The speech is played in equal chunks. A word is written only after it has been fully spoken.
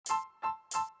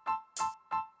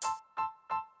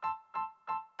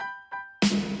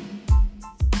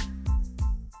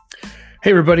Hey,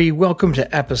 everybody, welcome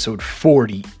to episode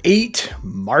 48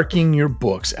 Marking Your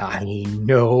Books. I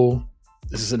know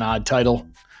this is an odd title.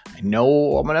 I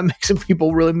know I'm going to make some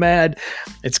people really mad.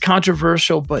 It's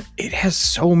controversial, but it has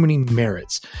so many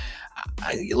merits.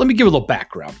 Let me give a little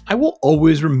background. I will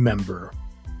always remember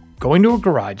going to a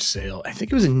garage sale, I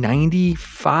think it was in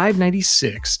 95,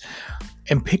 96,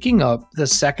 and picking up the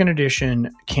second edition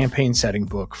campaign setting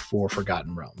book for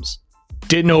Forgotten Realms.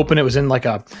 Didn't open it. Was in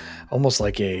almost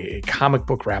like a comic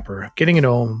book wrapper. Getting it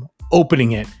home,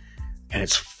 opening it, and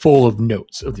it's full of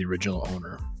notes of the original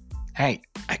owner. I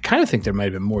kind of think there might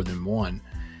have been more than one.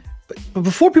 But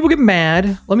before people get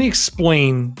mad, let me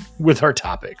explain with our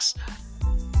topics.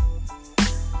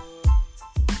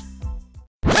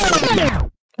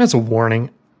 As a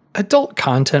warning, adult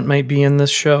content might be in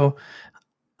this show.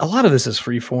 A lot of this is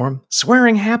freeform.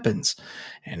 Swearing happens.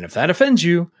 And if that offends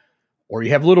you, or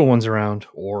you have little ones around,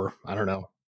 or I don't know,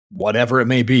 whatever it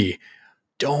may be,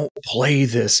 don't play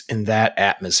this in that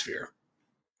atmosphere.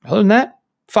 Other than that,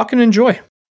 fucking enjoy.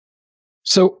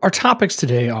 So our topics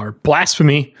today are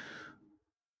blasphemy,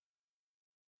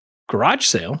 garage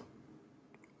sale,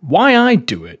 why I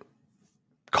do it,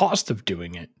 cost of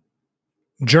doing it,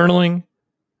 journaling,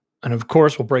 and of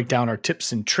course, we'll break down our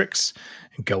tips and tricks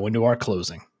and go into our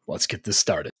closing. Let's get this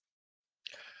started.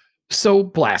 So,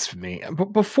 blasphemy.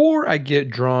 But before I get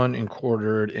drawn and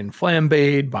quartered and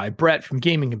flambéed by Brett from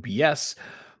Gaming and BS,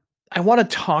 I want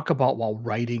to talk about while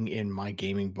writing in my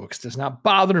gaming books does not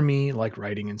bother me like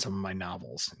writing in some of my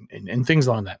novels and things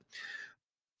on that.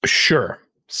 Sure,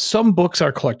 some books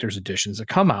are collector's editions that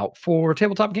come out for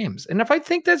tabletop games. And if I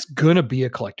think that's going to be a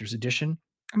collector's edition,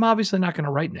 I'm obviously not going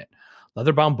to write in it.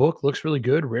 Leatherbound book looks really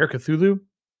good. Rare Cthulhu.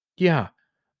 Yeah,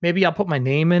 maybe I'll put my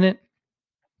name in it.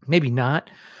 Maybe not.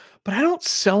 But I don't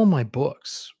sell my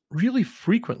books really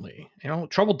frequently.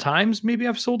 Troubled times, maybe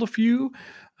I've sold a few,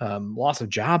 loss of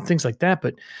job, things like that,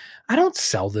 but I don't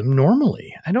sell them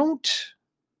normally. I don't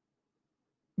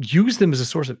use them as a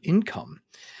source of income.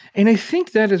 And I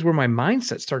think that is where my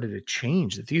mindset started to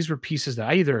change, that these were pieces that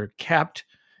I either kept,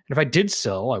 and if I did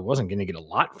sell, I wasn't going to get a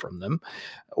lot from them,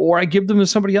 or I give them to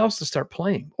somebody else to start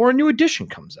playing, or a new edition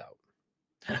comes out.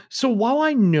 So while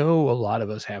I know a lot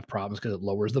of us have problems because it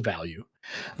lowers the value,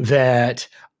 that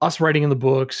us writing in the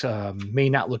books may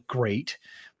not look great,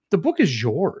 the book is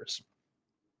yours.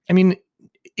 I mean,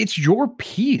 it's your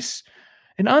piece.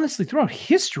 And honestly, throughout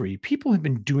history, people have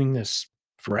been doing this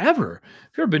forever.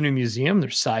 If you've ever been to a museum,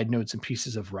 there's side notes and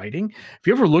pieces of writing. If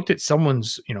you ever looked at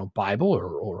someone's, Bible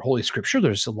or Holy Scripture,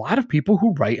 there's a lot of people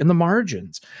who write in the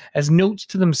margins as notes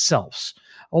to themselves,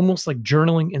 almost like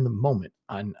journaling in the moment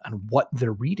on what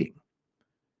they're reading.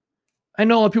 I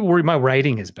know a lot of people worry my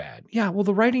writing is bad. Yeah, well,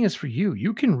 the writing is for you.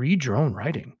 You can read your own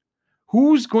writing.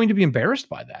 Who's going to be embarrassed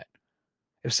by that?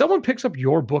 If someone picks up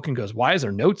your book and goes, why is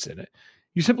there notes in it?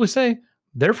 You simply say,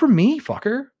 they're for me,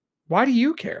 fucker. Why do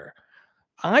you care?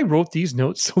 I wrote these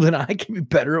notes so that I can be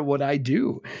better at what I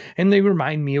do. And they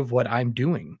remind me of what I'm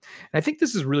doing. And I think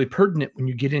this is really pertinent when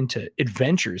you get into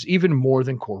adventures, even more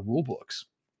than core rule books.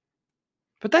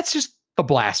 But that's just the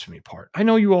blasphemy part. I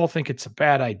know you all think it's a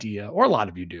bad idea, or a lot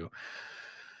of you do.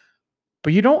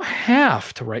 But you don't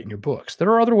have to write in your books. There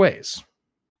are other ways.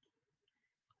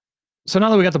 So now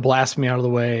that we got the blasphemy out of the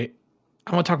way,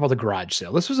 I want to talk about the garage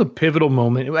sale. This was a pivotal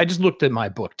moment. I just looked at my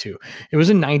book too. It was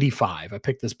in 95. I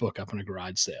picked this book up in a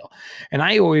garage sale. And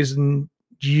I always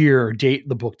date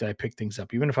the book that I pick things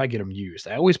up, even if I get them used.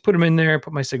 I always put them in there,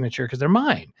 put my signature because they're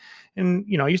mine. And,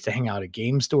 I used to hang out at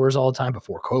game stores all the time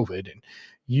before COVID. And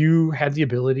you had the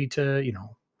ability to,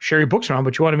 share your books around,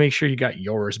 but you want to make sure you got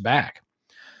yours back.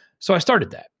 So I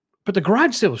started that. But the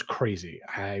garage sale was crazy.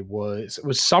 It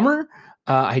was summer.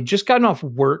 I had just gotten off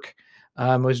work.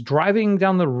 I was driving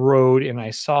down the road and I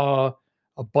saw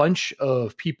a bunch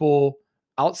of people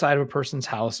outside of a person's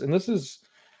house. And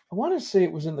I want to say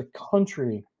it was in the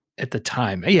country at the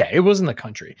time. Yeah, it was in the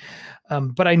country.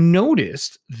 But I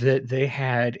noticed that they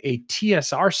had a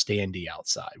TSR standee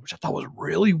outside, which I thought was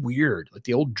really weird, like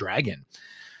the old dragon.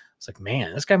 It's like,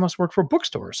 man, this guy must work for a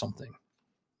bookstore or something.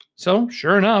 So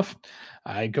sure enough,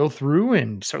 I go through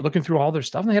and start looking through all their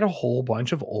stuff. And they had a whole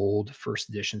bunch of old first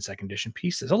edition, second edition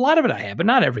pieces. A lot of it I had, but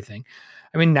not everything.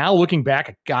 I mean, now looking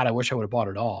back, God, I wish I would have bought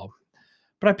it all.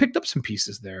 But I picked up some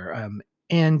pieces there.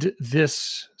 And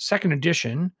this second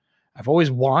edition, I've always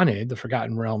wanted the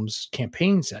Forgotten Realms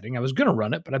campaign setting. I was going to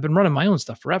run it, but I've been running my own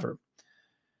stuff forever.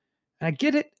 And I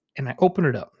get it and I open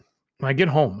it up. When I get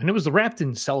home, and it was wrapped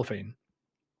in cellophane,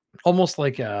 almost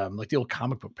like the old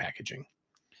comic book packaging.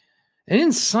 And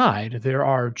inside, there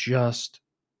are just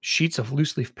sheets of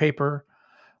loose leaf paper,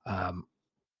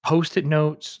 post-it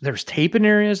notes. There's tape in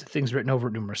areas, things written over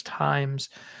numerous times.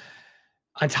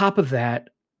 On top of that,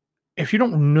 if you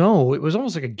don't know, it was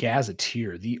almost like a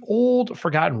gazetteer. The old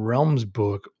Forgotten Realms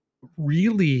book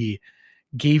really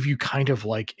gave you kind of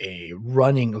like a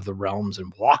running of the realms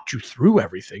and walked you through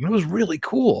everything. It was really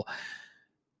cool.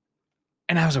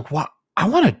 And I was like, wow, I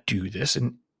want to do this.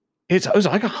 And it was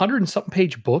like 100 and something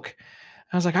page book.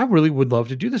 I was like, I really would love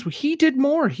to do this. Well, he did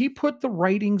more. He put the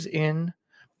writings in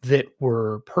that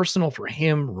were personal for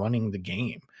him running the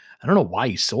game. I don't know why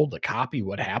he sold the copy,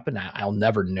 what happened. I'll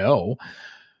never know.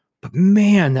 But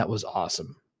man, that was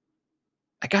awesome.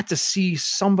 I got to see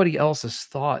somebody else's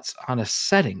thoughts on a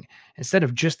setting instead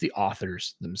of just the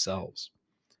authors themselves.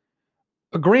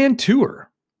 A grand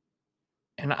tour.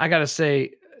 And I got to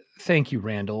say, thank you,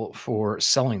 Randall, for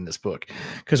selling this book.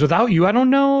 Because without you, I don't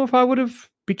know if I would have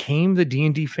became the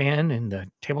D&D fan and the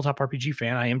tabletop RPG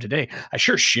fan I am today. I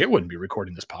sure shit wouldn't be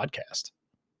recording this podcast.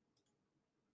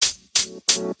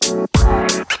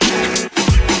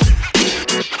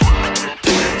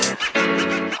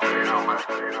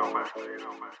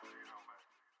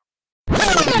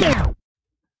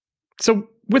 So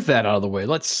with that out of the way,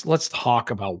 let's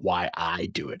talk about why I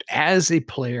do it. As a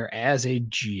player, as a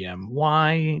GM,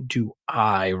 why do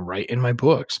I write in my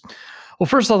books? Well,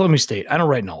 first of all, let me state, I don't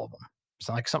write in all of them. It's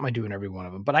not like something I do in every one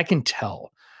of them, but I can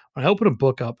tell when I open a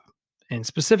book up and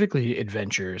specifically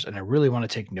adventures, and I really want to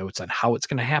take notes on how it's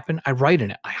going to happen, I write in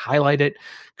it. I highlight it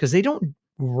because they don't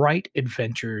write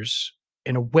adventures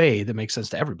in a way that makes sense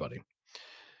to everybody.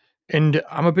 And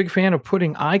I'm a big fan of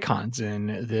putting icons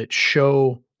in that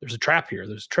show there's a trap here,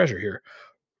 there's treasure here.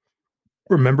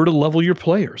 Remember to level your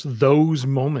players. Those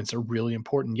moments are really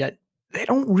important, yet they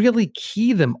don't really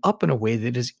key them up in a way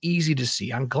that is easy to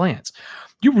see on glance.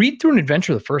 You read through an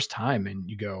adventure the first time and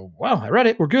you go, wow, I read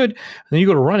it, we're good. And then you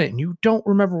go to run it and you don't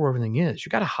remember where everything is.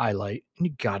 You got to highlight and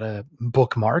you got to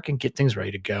bookmark and get things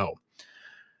ready to go.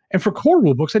 And for core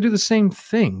rule books, I do the same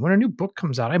thing. When a new book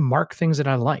comes out, I mark things that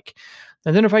I like.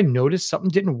 And then if I notice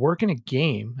something didn't work in a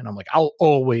game, and I'm like, I'll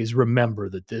always remember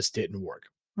that this didn't work.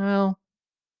 Well,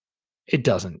 it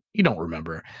doesn't. You don't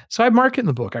remember. So I mark it in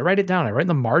the book. I write it down. I write in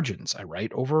the margins. I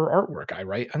write over artwork. I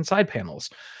write on side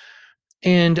panels.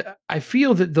 And I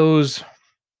feel that those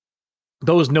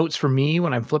notes for me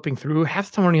when I'm flipping through,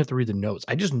 half the time I don't even have to read the notes.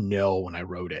 I just know when I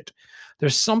wrote it.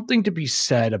 There's something to be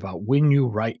said about when you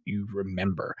write, you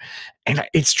remember. And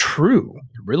it's true.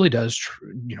 It really does,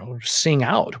 sing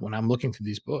out when I'm looking through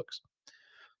these books.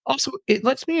 Also, it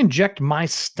lets me inject my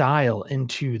style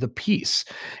into the piece.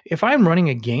 If I'm running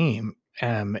a game,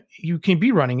 you can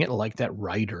be running it like that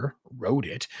writer wrote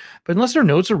it, but unless their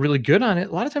notes are really good on it,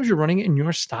 a lot of times you're running it in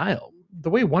your style. The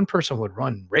way one person would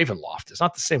run Ravenloft is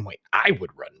not the same way I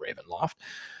would run Ravenloft.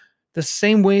 The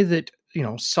same way that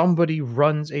somebody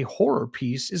runs a horror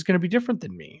piece is going to be different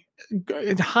than me.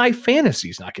 High fantasy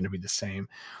is not going to be the same.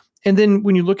 And then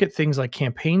when you look at things like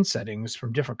campaign settings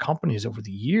from different companies over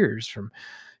the years, from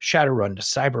Shadowrun to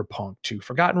Cyberpunk to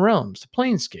Forgotten Realms to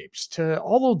Planescapes to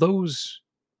all of those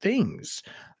things,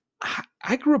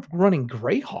 I grew up running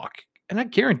Greyhawk, and I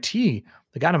guarantee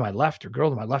the guy to my left or girl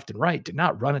to my left and right did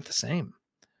not run it the same.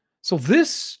 So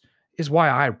this is why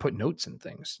I put notes in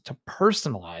things, to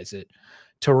personalize it,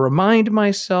 to remind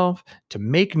myself, to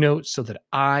make notes so that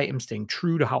I am staying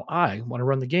true to how I want to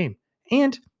run the game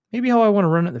and maybe how I want to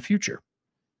run it in the future.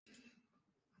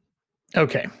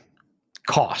 Okay.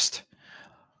 Cost.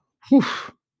 Whew.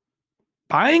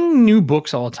 Buying new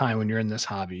books all the time when you're in this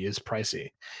hobby is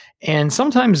pricey. And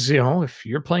sometimes, if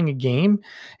you're playing a game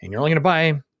and you're only going to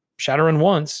buy Shadowrun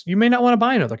once, you may not want to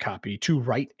buy another copy to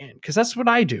write in. Because that's what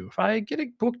I do. If I get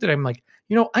a book that I'm like,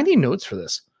 I need notes for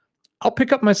this, I'll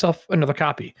pick up myself another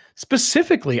copy.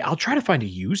 Specifically, I'll try to find a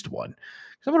used one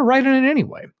because I'm going to write in it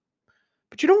anyway.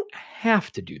 But you don't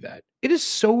have to do that. It is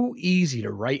so easy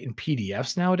to write in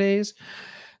PDFs nowadays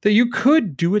that you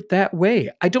could do it that way.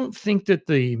 I don't think that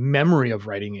the memory of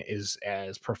writing it is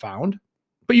as profound,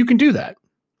 but you can do that.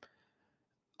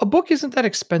 A book isn't that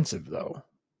expensive, though.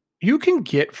 You can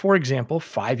get, for example,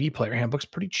 5e player handbooks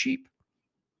pretty cheap.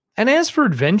 And as for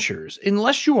adventures,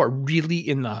 unless you are really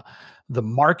in the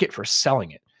market for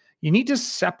selling it, you need to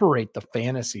separate the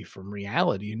fantasy from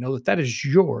reality and know that that is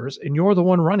yours and you're the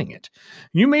one running it.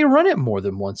 You may run it more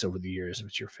than once over the years if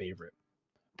it's your favorite.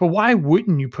 But why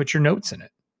wouldn't you put your notes in it?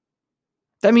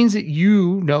 That means that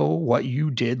you know what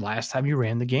you did last time you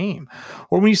ran the game.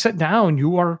 Or when you sit down,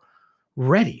 you are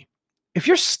ready. If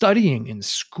you're studying in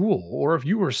school or if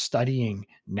you were studying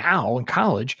now in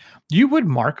college, you would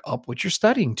mark up what you're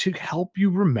studying to help you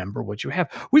remember what you have.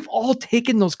 We've all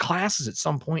taken those classes at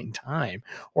some point in time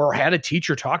or had a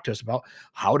teacher talk to us about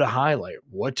how to highlight,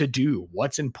 what to do,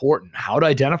 what's important, how to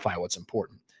identify what's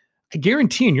important. I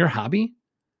guarantee in your hobby,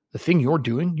 the thing you're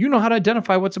doing, you know how to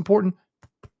identify what's important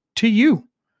to you.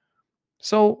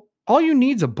 So all you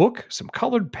need is a book, some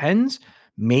colored pens,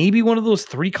 maybe one of those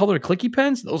 3-color clicky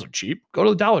pens. Those are cheap. Go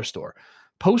to the dollar store.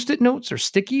 Post-it notes or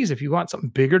stickies if you want something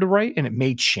bigger to write and it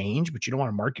may change, but you don't want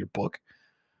to mark your book.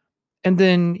 And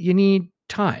then you need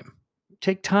time.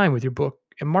 Take time with your book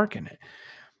and marking it.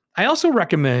 I also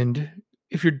recommend,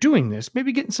 if you're doing this,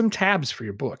 maybe getting some tabs for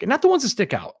your book and not the ones that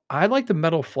stick out. I like the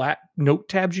metal flat note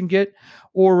tabs you can get,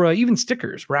 or even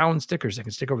stickers, round stickers that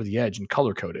can stick over the edge and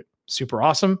color code it. Super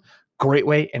awesome, great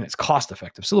way, and it's cost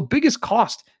effective. So the biggest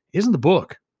cost isn't the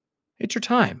book, it's your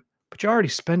time, but you're already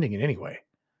spending it anyway.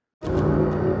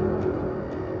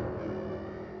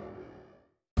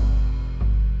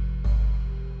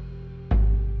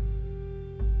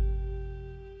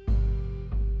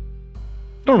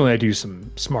 Normally, I do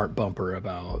some smart bumper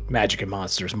about Magic and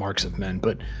Monsters, Marks of Men,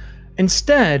 but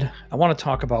instead, I want to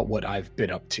talk about what I've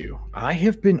been up to. I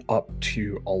have been up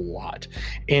to a lot.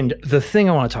 And the thing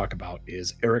I want to talk about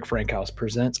is Eric Frankhouse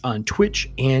Presents on Twitch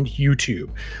and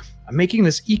YouTube. I'm making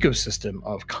this ecosystem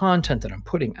of content that I'm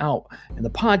putting out, and the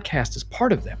podcast is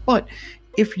part of that. But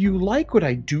if you like what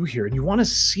I do here and you want to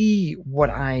see what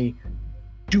I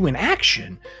do in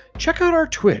action, check out our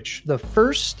Twitch. The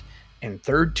first and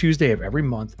third Tuesday of every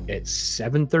month at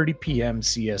 7:30 p.m.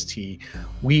 CST,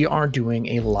 we are doing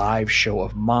a live show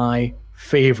of my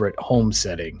favorite home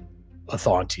setting,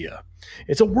 Athontia.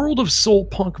 It's a world of soul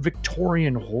punk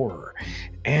Victorian horror,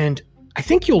 and I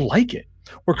think you'll like it.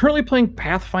 We're currently playing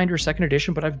Pathfinder 2nd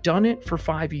Edition, but I've done it for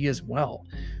 5e as well.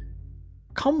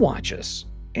 Come watch us.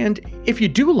 And if you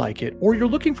do like it, or you're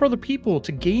looking for other people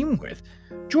to game with,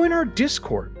 join our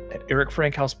Discord at Eric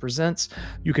Frankhouse Presents.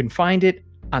 You can find it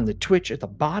on the Twitch at the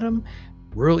bottom.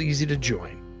 Real easy to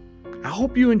join. I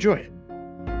hope you enjoy it.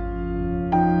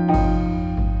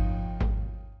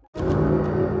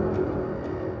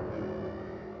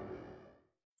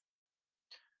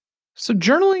 So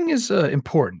journaling is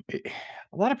important.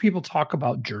 A lot of people talk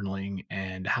about journaling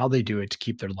and how they do it to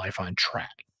keep their life on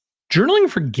track. Journaling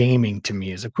for gaming to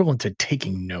me is equivalent to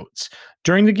taking notes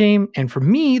during the game, and for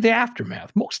me, the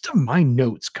aftermath. Most of my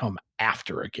notes come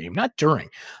after a game, not during.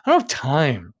 I don't have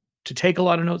time to take a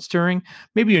lot of notes during.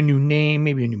 Maybe a new name,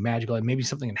 maybe a new magical item, maybe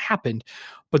something that happened,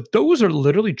 but those are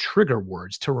literally trigger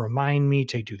words to remind me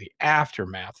to do the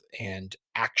aftermath and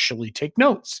actually take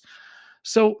notes.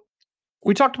 So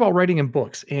we talked about writing in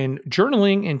books, and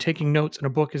journaling and taking notes in a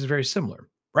book is very similar.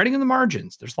 Writing in the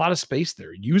margins, there's a lot of space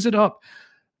there. Use it up.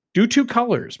 Do 2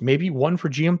 colors, maybe one for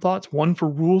GM thoughts, one for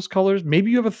rules colors.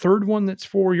 Maybe you have a third one that's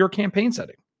for your campaign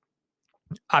setting.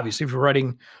 Obviously, if you're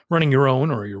running your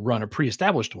own or you run a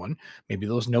pre-established one, maybe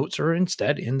those notes are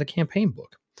instead in the campaign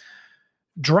book.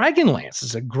 Dragonlance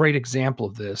is a great example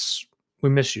of this. We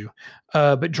miss you.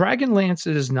 But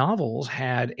Dragonlance's novels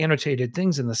had annotated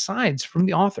things in the sides from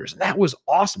the authors. That was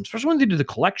awesome, especially when they did the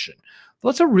collection.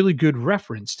 That's a really good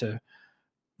reference to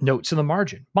notes in the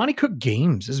margin. Monty Cook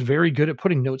Games is very good at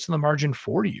putting notes in the margin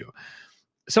for you.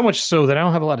 So much so that I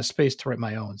don't have a lot of space to write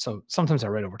my own. So sometimes I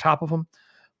write over top of them.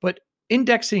 But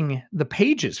indexing the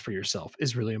pages for yourself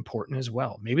is really important as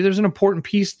well. Maybe there's an important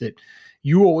piece that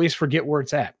you always forget where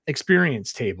it's at.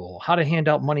 Experience table, how to hand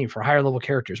out money for higher level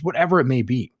characters, whatever it may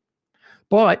be.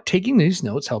 But taking these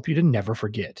notes help you to never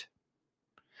forget.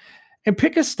 And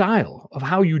pick a style of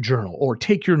how you journal or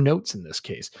take your notes in this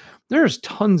case. There's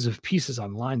tons of pieces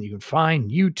online that you can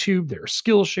find. YouTube, there are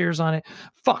skill shares on it.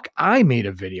 Fuck, I made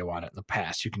a video on it in the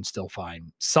past. You can still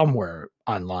find somewhere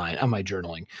online on my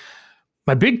journaling.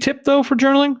 My big tip though for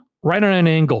journaling, write on an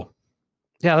angle.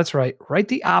 Yeah, that's right. Write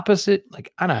the opposite,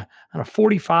 like on a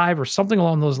 45 or something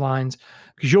along those lines,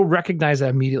 because you'll recognize that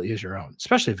immediately as your own,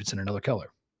 especially if it's in another color.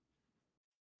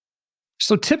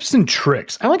 So tips and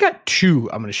tricks. I only got 2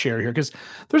 I'm going to share here because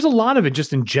there's a lot of it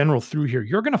just in general through here.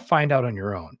 You're going to find out on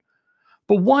your own.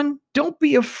 But one, don't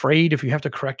be afraid if you have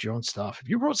to correct your own stuff. If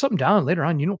you wrote something down later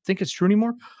on, you don't think it's true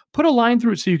anymore, put a line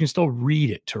through it so you can still read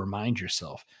it to remind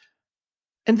yourself.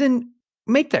 And then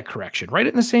make that correction. Write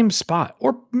it in the same spot.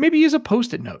 Or maybe use a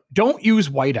post-it note. Don't use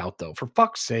whiteout though. For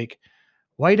fuck's sake,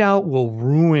 whiteout will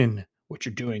ruin what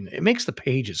you're doing. It makes the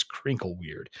pages crinkle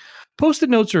weird. Post-it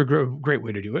notes are a great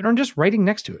way to do it, or just writing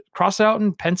next to it. Cross it out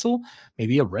in pencil,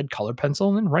 maybe a red color pencil,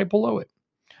 and then right below it.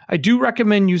 I do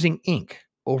recommend using ink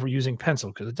over using pencil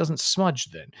because it doesn't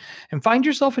smudge then. And find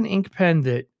yourself an ink pen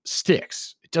that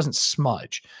sticks. It doesn't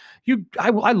smudge. I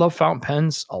love fountain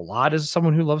pens a lot as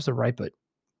someone who loves to write, but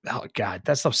oh God,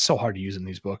 that stuff's so hard to use in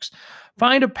these books.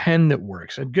 Find a pen that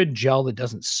works, a good gel that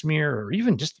doesn't smear, or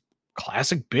even just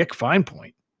classic Bic fine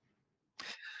point.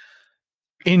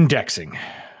 Indexing.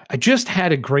 I just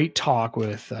had a great talk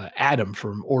with Adam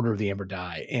from Order of the Amber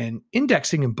Die, and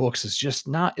indexing in books is just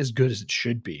not as good as it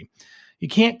should be. You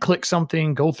can't click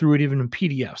something, go through it even in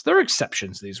PDFs. There are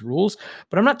exceptions to these rules,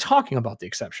 but I'm not talking about the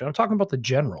exception. I'm talking about the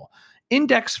general.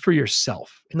 Index for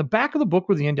yourself. In the back of the book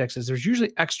where the index is, there's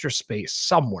usually extra space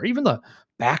somewhere, even the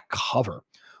back cover.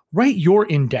 Write your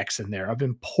index in there of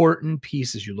important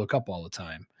pieces you look up all the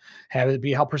time. Have it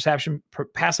be how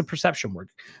passive perception work.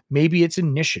 Maybe it's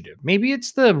initiative. Maybe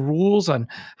it's the rules on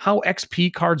how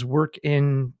XP cards work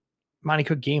in Monte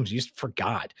Cook games. You just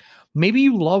forgot. Maybe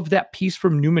you love that piece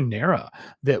from Numenera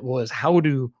that was how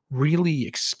to really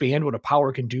expand what a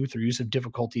power can do through use of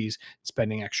difficulties,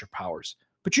 spending extra powers.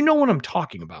 But you know what I'm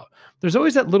talking about. There's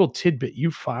always that little tidbit you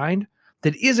find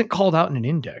that isn't called out in an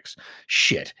index.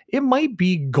 Shit, it might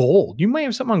be gold. You might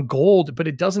have something on gold, but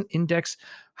it doesn't index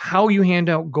how you hand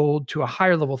out gold to a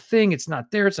higher level thing. It's not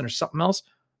there. It's under something else.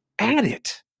 Add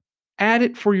it. Add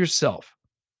it for yourself.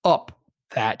 Up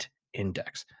that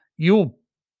index. You'll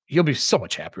be so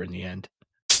much happier in the end.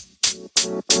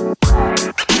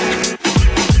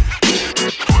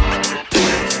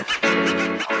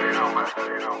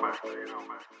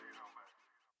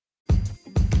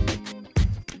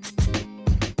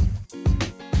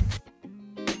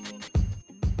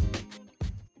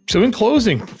 So in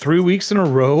closing, 3 weeks in a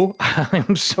row,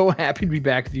 I'm so happy to be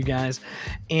back with you guys.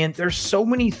 And there's so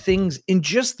many things in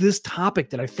just this topic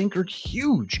that I think are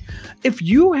huge. If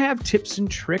you have tips and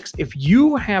tricks, if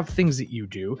you have things that you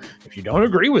do, if you don't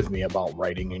agree with me about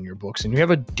writing in your books and you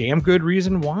have a damn good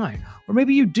reason why, or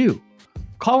maybe you do,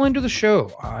 call into the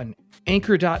show on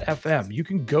anchor.fm. You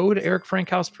can go to Eric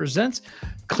Frankhouse Presents,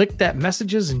 click that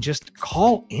messages and just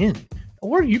call in,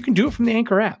 or you can do it from the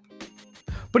Anchor app.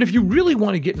 But if you really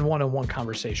want to get in one-on-one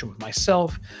conversation with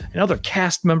myself and other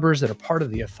cast members that are part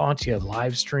of the Athantia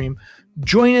live stream,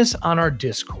 join us on our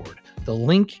Discord. The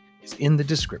link is in the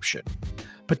description.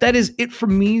 But that is it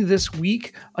from me this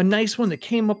week. A nice one that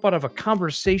came up out of a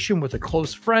conversation with a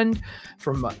close friend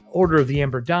from Order of the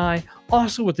Amber Die.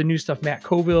 Also with the new stuff Matt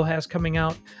Colville has coming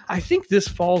out. I think this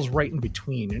falls right in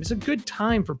between. And it's a good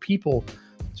time for people,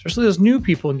 especially those new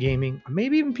people in gaming, or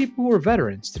maybe even people who are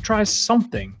veterans, to try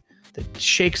something that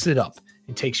shakes it up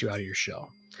and takes you out of your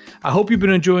shell. I hope you've been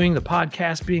enjoying the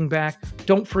podcast being back.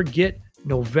 Don't forget,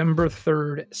 November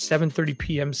 3rd, 7:30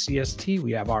 p.m. CST,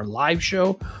 we have our live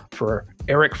show for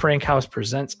Eric Frankhouse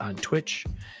Presents on Twitch.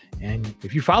 And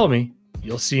if you follow me,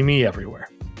 you'll see me everywhere.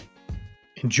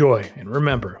 Enjoy, and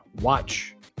remember,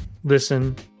 watch,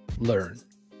 listen, learn.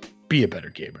 Be a better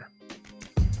gamer.